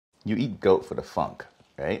You eat goat for the funk,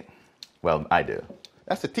 right? Well, I do.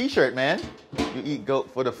 That's a t-shirt, man. You eat goat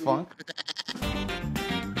for the funk.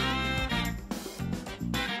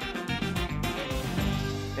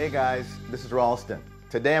 Hey guys, this is Rawlston.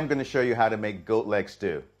 Today I'm going to show you how to make goat leg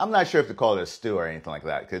stew. I'm not sure if to call it a stew or anything like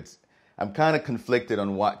that, because I'm kind of conflicted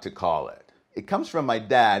on what to call it. It comes from my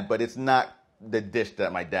dad, but it's not the dish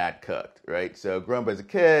that my dad cooked, right? So growing up as a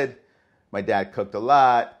kid, my dad cooked a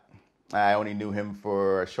lot. I only knew him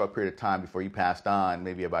for a short period of time before he passed on,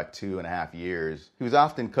 maybe about 2.5 years. He was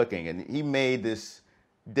often cooking, and he made this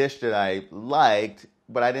dish that I liked,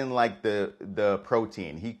 but I didn't like the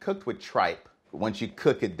protein. He cooked with tripe. Once you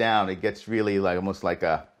cook it down, it gets really like almost like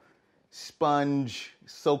a sponge,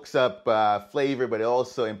 soaks up flavor, but it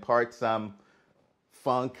also imparts some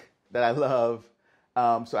funk that I love.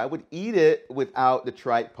 So I would eat it without the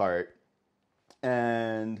tripe part.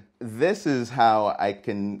 And this is how I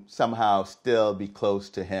can somehow still be close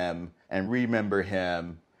to him and remember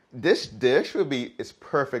him. This dish is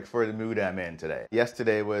perfect for the mood I'm in today.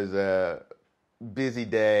 Yesterday was a busy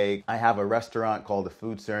day. I have a restaurant called the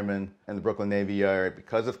Food Sermon in the Brooklyn Navy Yard.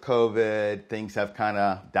 Because of COVID, things have kind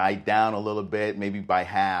of died down a little bit, maybe by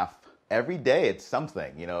half. Every day it's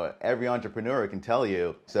something, you know, every entrepreneur can tell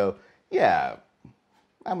you. So yeah,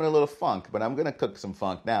 I'm in a little funk, but I'm gonna cook some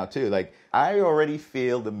funk now too. Like, I already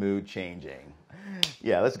feel the mood changing.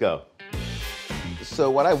 Yeah, let's go.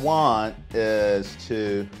 So what I want is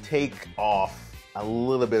to take off a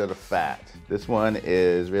little bit of the fat. This one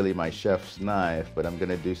is really my chef's knife, but I'm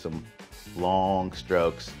gonna do some long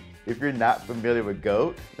strokes. If you're not familiar with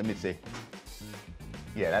goat, let me see.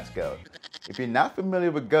 Yeah, that's goat. If you're not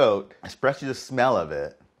familiar with goat, especially the smell of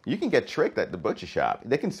it, you can get tricked at the butcher shop.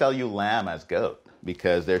 They can sell you lamb as goat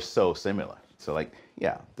because they're so similar. So like,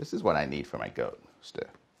 yeah, this is what I need for my goat stew.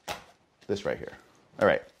 This right here. All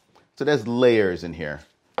right, so there's layers in here.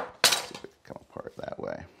 Let's see if it can come apart that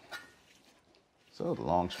way. So the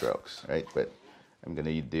long strokes, right? But I'm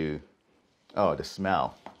gonna do, oh, the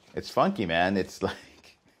smell. It's funky, man. It's like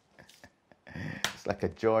a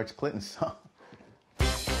George Clinton song.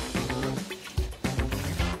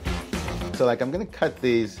 So like I'm gonna cut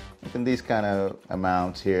these in these kind of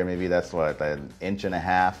amounts here. Maybe that's what, 1.5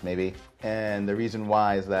 inches maybe. And the reason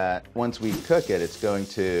why is that once we cook it, it's going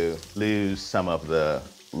to lose some of the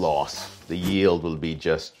loss. The yield will be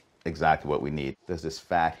just exactly what we need. There's this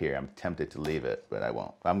fat here. I'm tempted to leave it, but I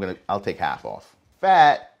won't. I'll take half off.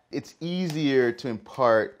 Fat, it's easier to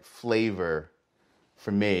impart flavor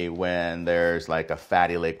for me when there's like a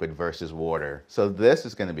fatty liquid versus water. So this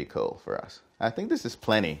is gonna be cool for us. I think this is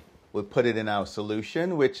plenty. We'll put it in our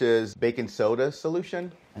solution, which is baking soda solution.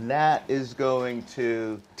 And that is going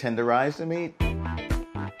to tenderize the meat.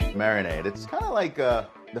 Marinade. It's kind of like the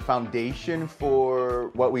foundation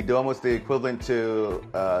for what we do, almost the equivalent to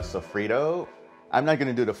sofrito. I'm not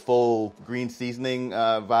gonna do the full green seasoning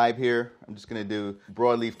vibe here. I'm just gonna do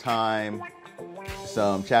broadleaf thyme,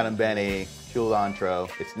 some Chatham Benny, culantro.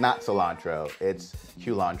 It's not cilantro, it's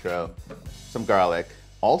culantro, some garlic.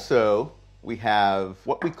 Also, we have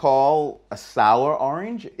what we call a sour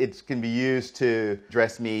orange. It can be used to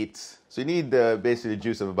dress meats. So you need basically the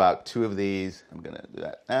juice of about 2 of these. I'm gonna do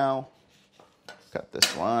that now. Cut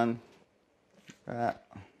this one.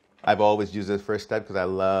 I've always used this first step because I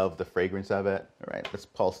love the fragrance of it. All right, let's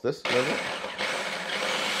pulse this a little bit.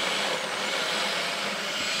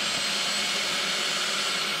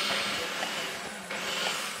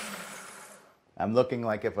 I'm looking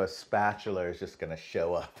like if a spatula is just gonna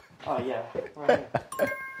show up. Oh yeah, right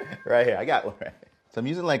here. Right here, I got one right. So I'm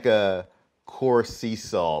using like a coarse sea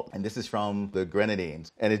salt, and this is from the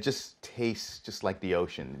Grenadines, and it just tastes just like the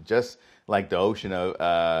ocean, just like the ocean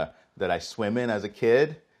that I swim in as a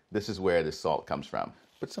kid. This is where the salt comes from.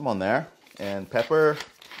 Put some on there, and pepper,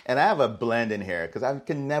 and I have a blend in here because I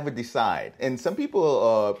can never decide. And some people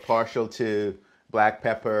are partial to black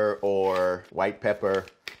pepper or white pepper.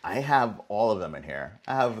 I have all of them in here.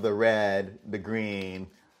 I have the red, the green,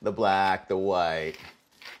 the black, the white.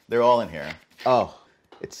 They're all in here. Oh,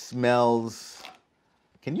 it smells.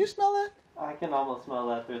 Can you smell that? I can almost smell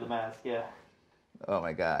that through the mask, yeah. Oh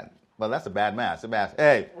my God. Well, that's a bad mask.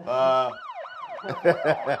 Hey. So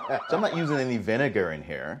I'm not using any vinegar in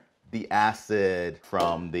here. The acid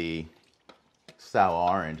from the sour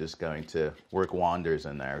orange is going to work wonders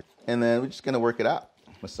in there. And then we're just gonna work it out.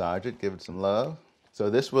 Massage it, give it some love. So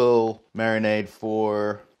this will marinate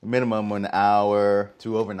for a minimum 1 hour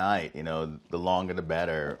to overnight. You know, the longer the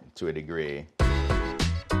better to a degree.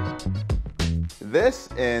 This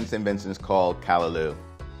in St. Vincent is called callaloo.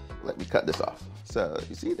 Let me cut this off. So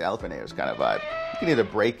you see the elephant ears kind of vibe. You can either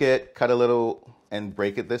break it, cut a little and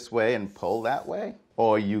break it this way and pull that way,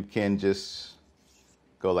 Or you can just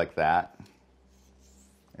go like that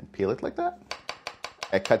and peel it like that.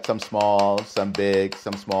 I cut some small, some big,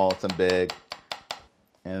 some small, some big.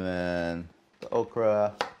 And then the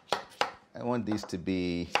okra, I want these to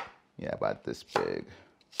be, yeah, about this big.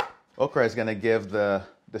 Okra is gonna give the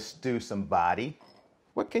stew some body.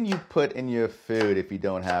 What can you put in your food if you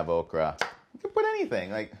don't have okra? You can put anything,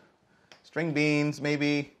 like string beans,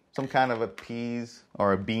 maybe some kind of a peas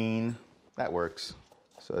or a bean. That works.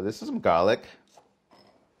 So this is some garlic.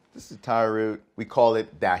 This is taro root. We call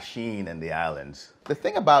it dasheen in the islands. The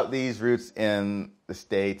thing about these roots in the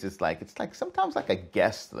States is it's like sometimes like a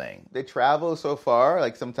guess thing. They travel so far,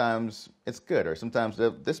 like sometimes it's good, or sometimes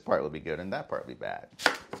this part will be good and that part will be bad.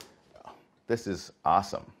 This is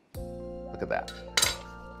awesome. Look at that.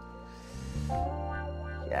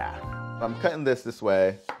 Yeah. I'm cutting this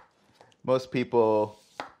way. Most people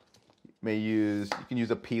may you can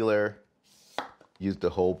use a peeler, use the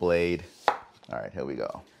whole blade. All right, here we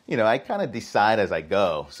go. You know, I kind of decide as I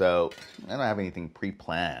go, so I don't have anything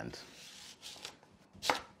pre-planned.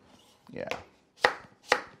 Yeah.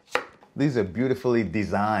 These are beautifully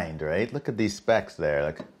designed, right? Look at these specks there,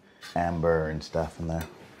 like amber and stuff in there.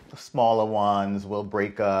 The smaller ones will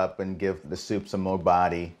break up and give the soup some more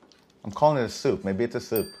body. I'm calling it a soup. Maybe it's a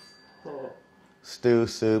soup. Stew,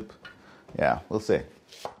 soup. Yeah, we'll see.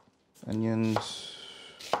 Onions.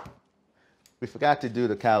 We forgot to do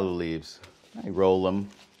the callaloo leaves. I roll them.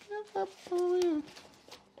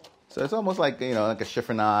 So it's almost like, you know, like a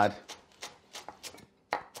chiffonade.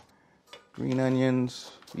 Green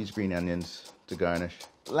onions. Use green onions to garnish.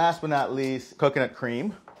 Last but not least, coconut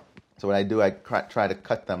cream. So what I do, I try to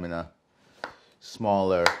cut them in a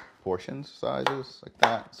smaller portions sizes like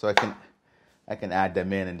that. So I can add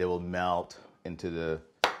them in and they will melt into the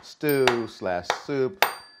stew / soup.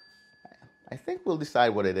 I think we'll decide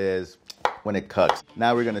what it is when it cooks.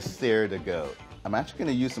 Now we're gonna sear the goat. I'm actually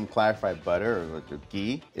gonna use some clarified butter or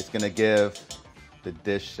ghee. It's gonna give the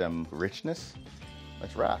dish some richness.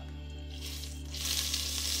 Let's rock.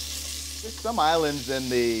 There's some islands in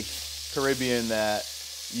the Caribbean that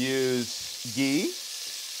use ghee.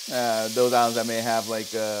 Those islands that may have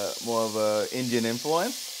like more of a Indian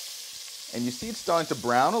influence. And you see it's starting to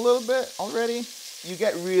brown a little bit already. You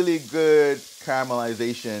get really good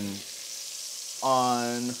caramelization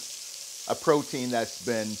on a protein that's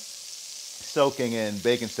been soaking in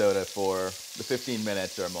baking soda for the 15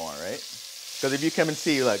 minutes or more, right? Because if you come and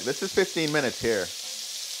see, look, this is 15 minutes here.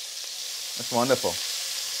 That's wonderful.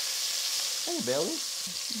 Hey, Bailey.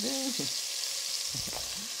 Bailey.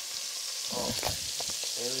 Oh,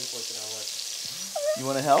 Bailey's looking at what? You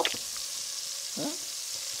want to help? Huh?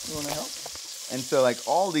 You want to help? And so, like,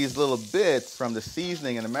 all these little bits from the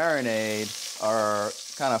seasoning and the marinade are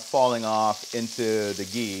kind of falling off into the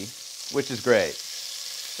ghee, which is great.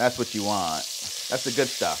 That's what you want. That's the good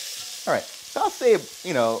stuff. All right, so I'll say,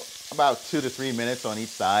 you know, about 2 to 3 minutes on each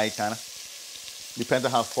side, kind of. Depends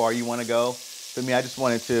on how far you want to go. For me, I just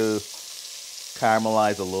wanted to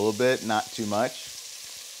caramelize a little bit, not too much.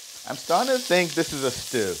 I'm starting to think this is a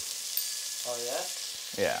stew. Oh, yeah?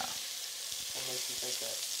 Yeah. What makes you think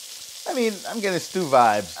that? I mean, I'm getting stew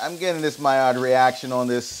vibes. I'm getting this mild reaction on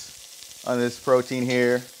this protein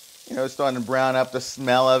here. You know, it's starting to brown up, the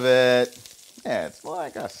smell of it. Yeah, it's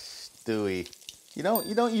like a stewy. You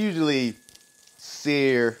don't usually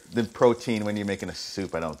sear the protein when you're making a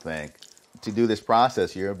soup, I don't think. To do this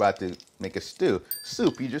process, you're about to make a stew.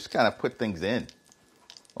 Soup, you just kind of put things in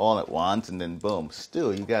all at once and then boom.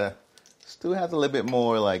 Stew, stew has a little bit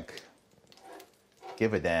more like,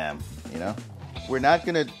 give a damn, you know? We're not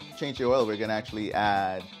gonna change the oil, we're gonna actually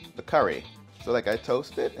add the curry. So like I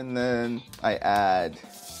toast it and then I add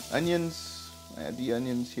onions. I add the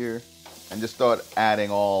onions here and just start adding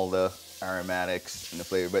all the aromatics and the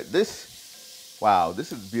flavor. But this, wow,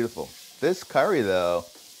 this is beautiful. This curry though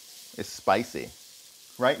is spicy.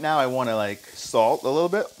 Right now I wanna like salt a little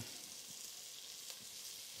bit.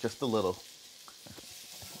 Just a little.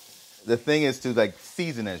 The thing is to like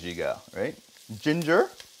season as you go, right? Ginger.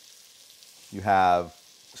 You have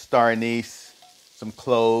star anise, some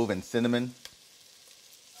clove and cinnamon.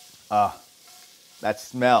 That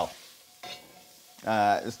smell.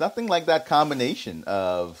 It's nothing like that combination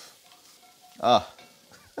of,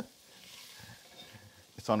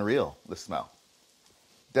 it's unreal, the smell.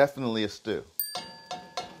 Definitely a stew.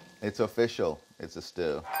 It's official, it's a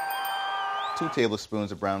stew. 2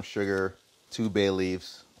 tablespoons of brown sugar, 2 bay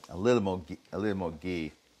leaves, a little more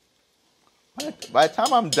ghee. By the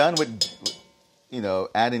time I'm done with, you know,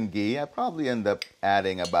 adding ghee, I probably end up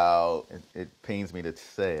adding about, it pains me to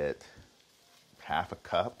say it, half a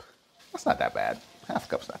cup. That's not that bad. Half a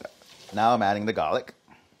cup's not that bad. Now I'm adding the garlic,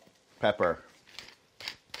 pepper.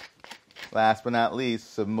 Last but not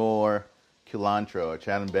least, some more cilantro or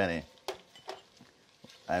charanbene.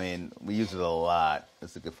 I mean, we use it a lot.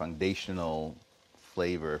 It's like a foundational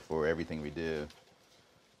flavor for everything we do.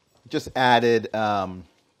 Just added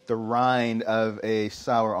the rind of a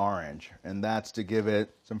sour orange, and that's to give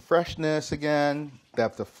it some freshness again,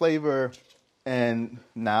 depth of flavor. And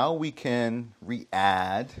now we can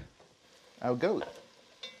re-add our goat.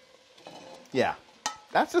 Yeah,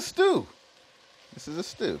 that's a stew. This is a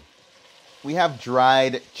stew. We have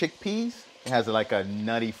dried chickpeas. It has like a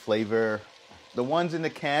nutty flavor. The ones in the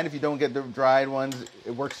can, if you don't get the dried ones,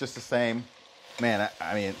 it works just the same. Man,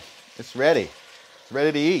 I mean, it's ready. It's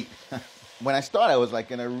ready to eat. When I started, I was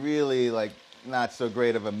like in a really like not so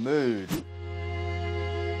great of a mood.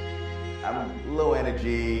 I'm low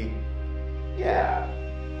energy. Yeah,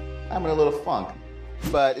 I'm in a little funk.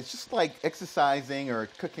 But it's just like exercising or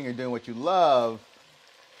cooking or doing what you love.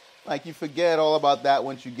 Like you forget all about that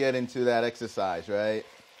once you get into that exercise, right?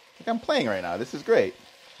 Like I'm playing right now. This is great.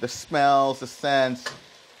 The smells, the scents.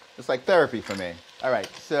 It's like therapy for me. All right,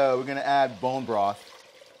 so we're gonna add bone broth.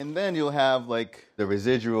 And then you'll have like the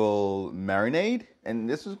residual marinade. And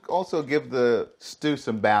this will also give the stew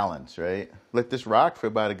some balance, right? Let this rock for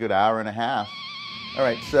about a good hour and a half. All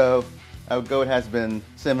right, so our goat has been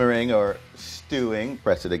simmering or stewing.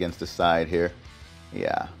 Press it against the side here.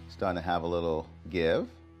 Yeah, starting to have a little give.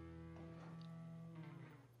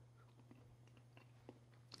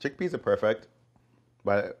 Chickpeas are perfect,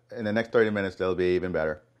 but in the next 30 minutes, they'll be even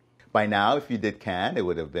better. By now, if you did canned, it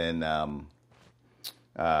would have been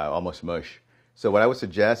almost mush. So what I would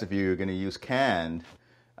suggest, if you're going to use canned,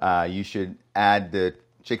 you should add the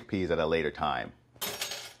chickpeas at a later time.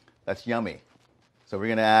 That's yummy. So we're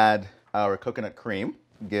going to add our coconut cream.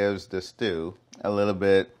 Gives the stew a little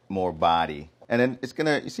bit more body. And then it's going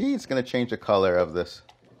to, you see, it's going to change the color of this.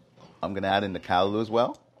 I'm going to add in the callaloo as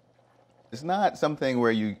well. It's not something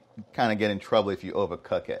where you kind of get in trouble if you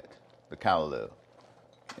overcook it, the callaloo.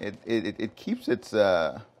 It keeps its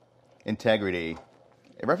integrity.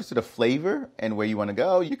 In reference to the flavor and where you want to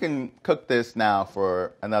go, you can cook this now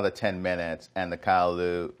for another 10 minutes and the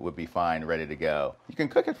callaloo would be fine, ready to go. You can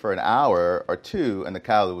cook it for an hour or two and the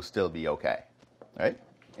callaloo will still be okay, right?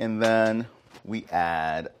 And then we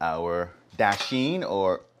add our dasheen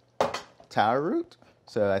or taro root.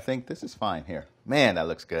 So I think this is fine here. Man, that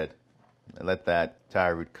looks good. Let that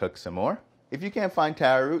taro root cook some more. If you can't find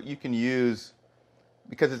taro root, you can use,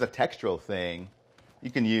 because it's a textural thing,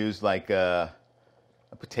 you can use like a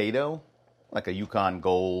potato, like a Yukon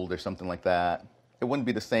Gold or something like that. It wouldn't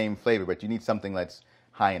be the same flavor, but you need something that's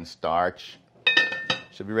high in starch.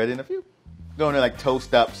 Should be ready in a few. Going to like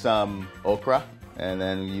toast up some okra, and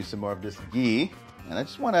then use some more of this ghee. And I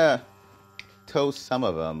just want to toast some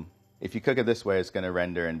of them. If you cook it this way, it's going to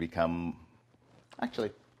render and become,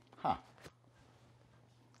 actually,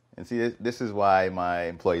 And see, this is why my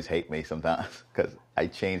employees hate me sometimes, because I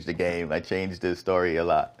change the game. I change the story a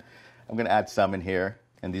lot. I'm going to add some in here,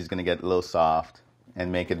 and these are going to get a little soft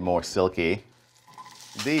and make it more silky.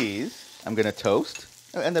 These, I'm going to toast.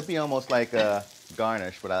 It'll end up being almost like a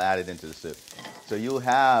garnish, but I'll add it into the soup. So you'll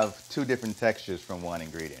have two different textures from one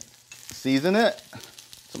ingredient. Season it,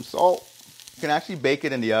 some salt. You can actually bake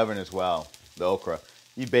it in the oven as well, the okra.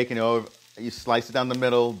 You bake it in the oven, you slice it down the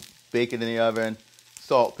middle, bake it in the oven,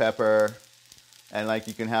 salt, pepper, and like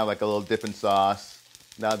you can have like a little dipping sauce.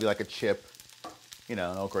 That'll be like a chip, you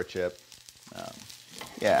know, an okra chip.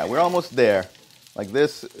 Yeah, we're almost there. Like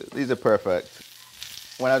this, these are perfect.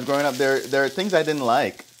 When I was growing up, there are things I didn't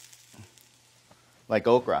like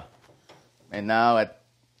okra. And now at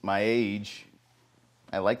my age,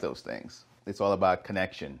 I like those things. It's all about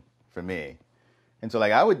connection for me. And so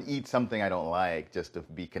like I would eat something I don't like just to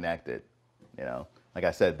be connected, you know. Like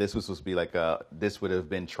I said, this was supposed to be like this would have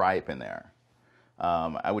been tripe in there.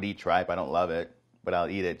 I would eat tripe. I don't love it, but I'll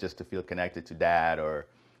eat it just to feel connected to Dad or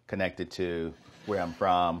connected to where I'm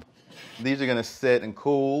from. These are going to sit and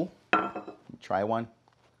cool. Try one.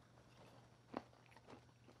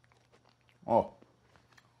 Oh.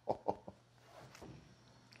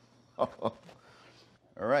 All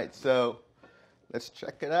right, so let's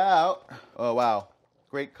check it out. Oh, wow.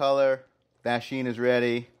 Great color. Dasheen is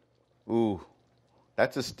ready. Ooh.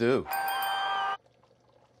 That's a stew.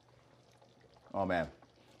 Oh man,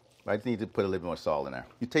 I just need to put a little more salt in there.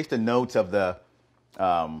 You taste the notes of the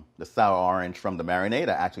sour orange from the marinade.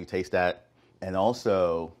 I actually taste that, and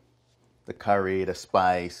also the curry, the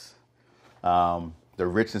spice, the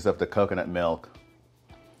richness of the coconut milk.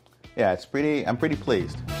 Yeah, I'm pretty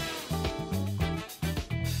pleased.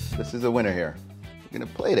 This is a winner here. We're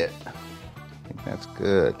gonna plate it. I think that's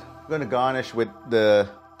good. gonna garnish with the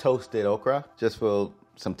toasted okra, just for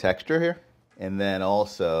some texture here. And then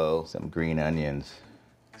also some green onions.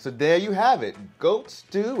 So there you have it, goat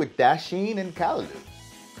stew with dasheen and callaloo.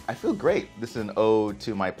 I feel great. This is an ode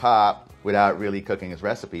to my pop without really cooking his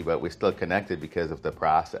recipe, but we're still connected because of the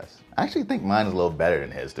process. I actually think mine is a little better than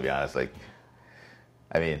his, to be honest.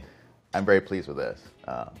 I'm very pleased with this.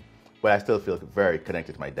 But I still feel very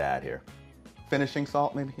connected to my dad here. Finishing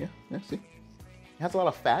salt, maybe, yeah, see? It has a lot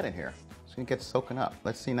of fat in here, so it gets soaking up.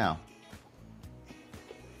 Let's see now.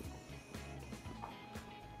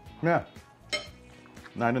 Yeah,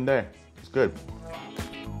 night and day, it's good.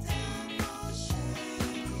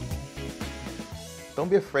 Don't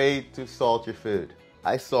be afraid to salt your food.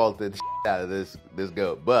 I salted the shit out of this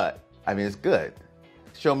goat, but, I mean, it's good.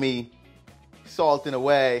 Show me salt in a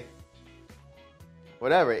way,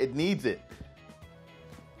 whatever, it needs it.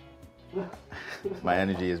 My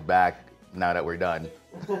energy is back now that we're done.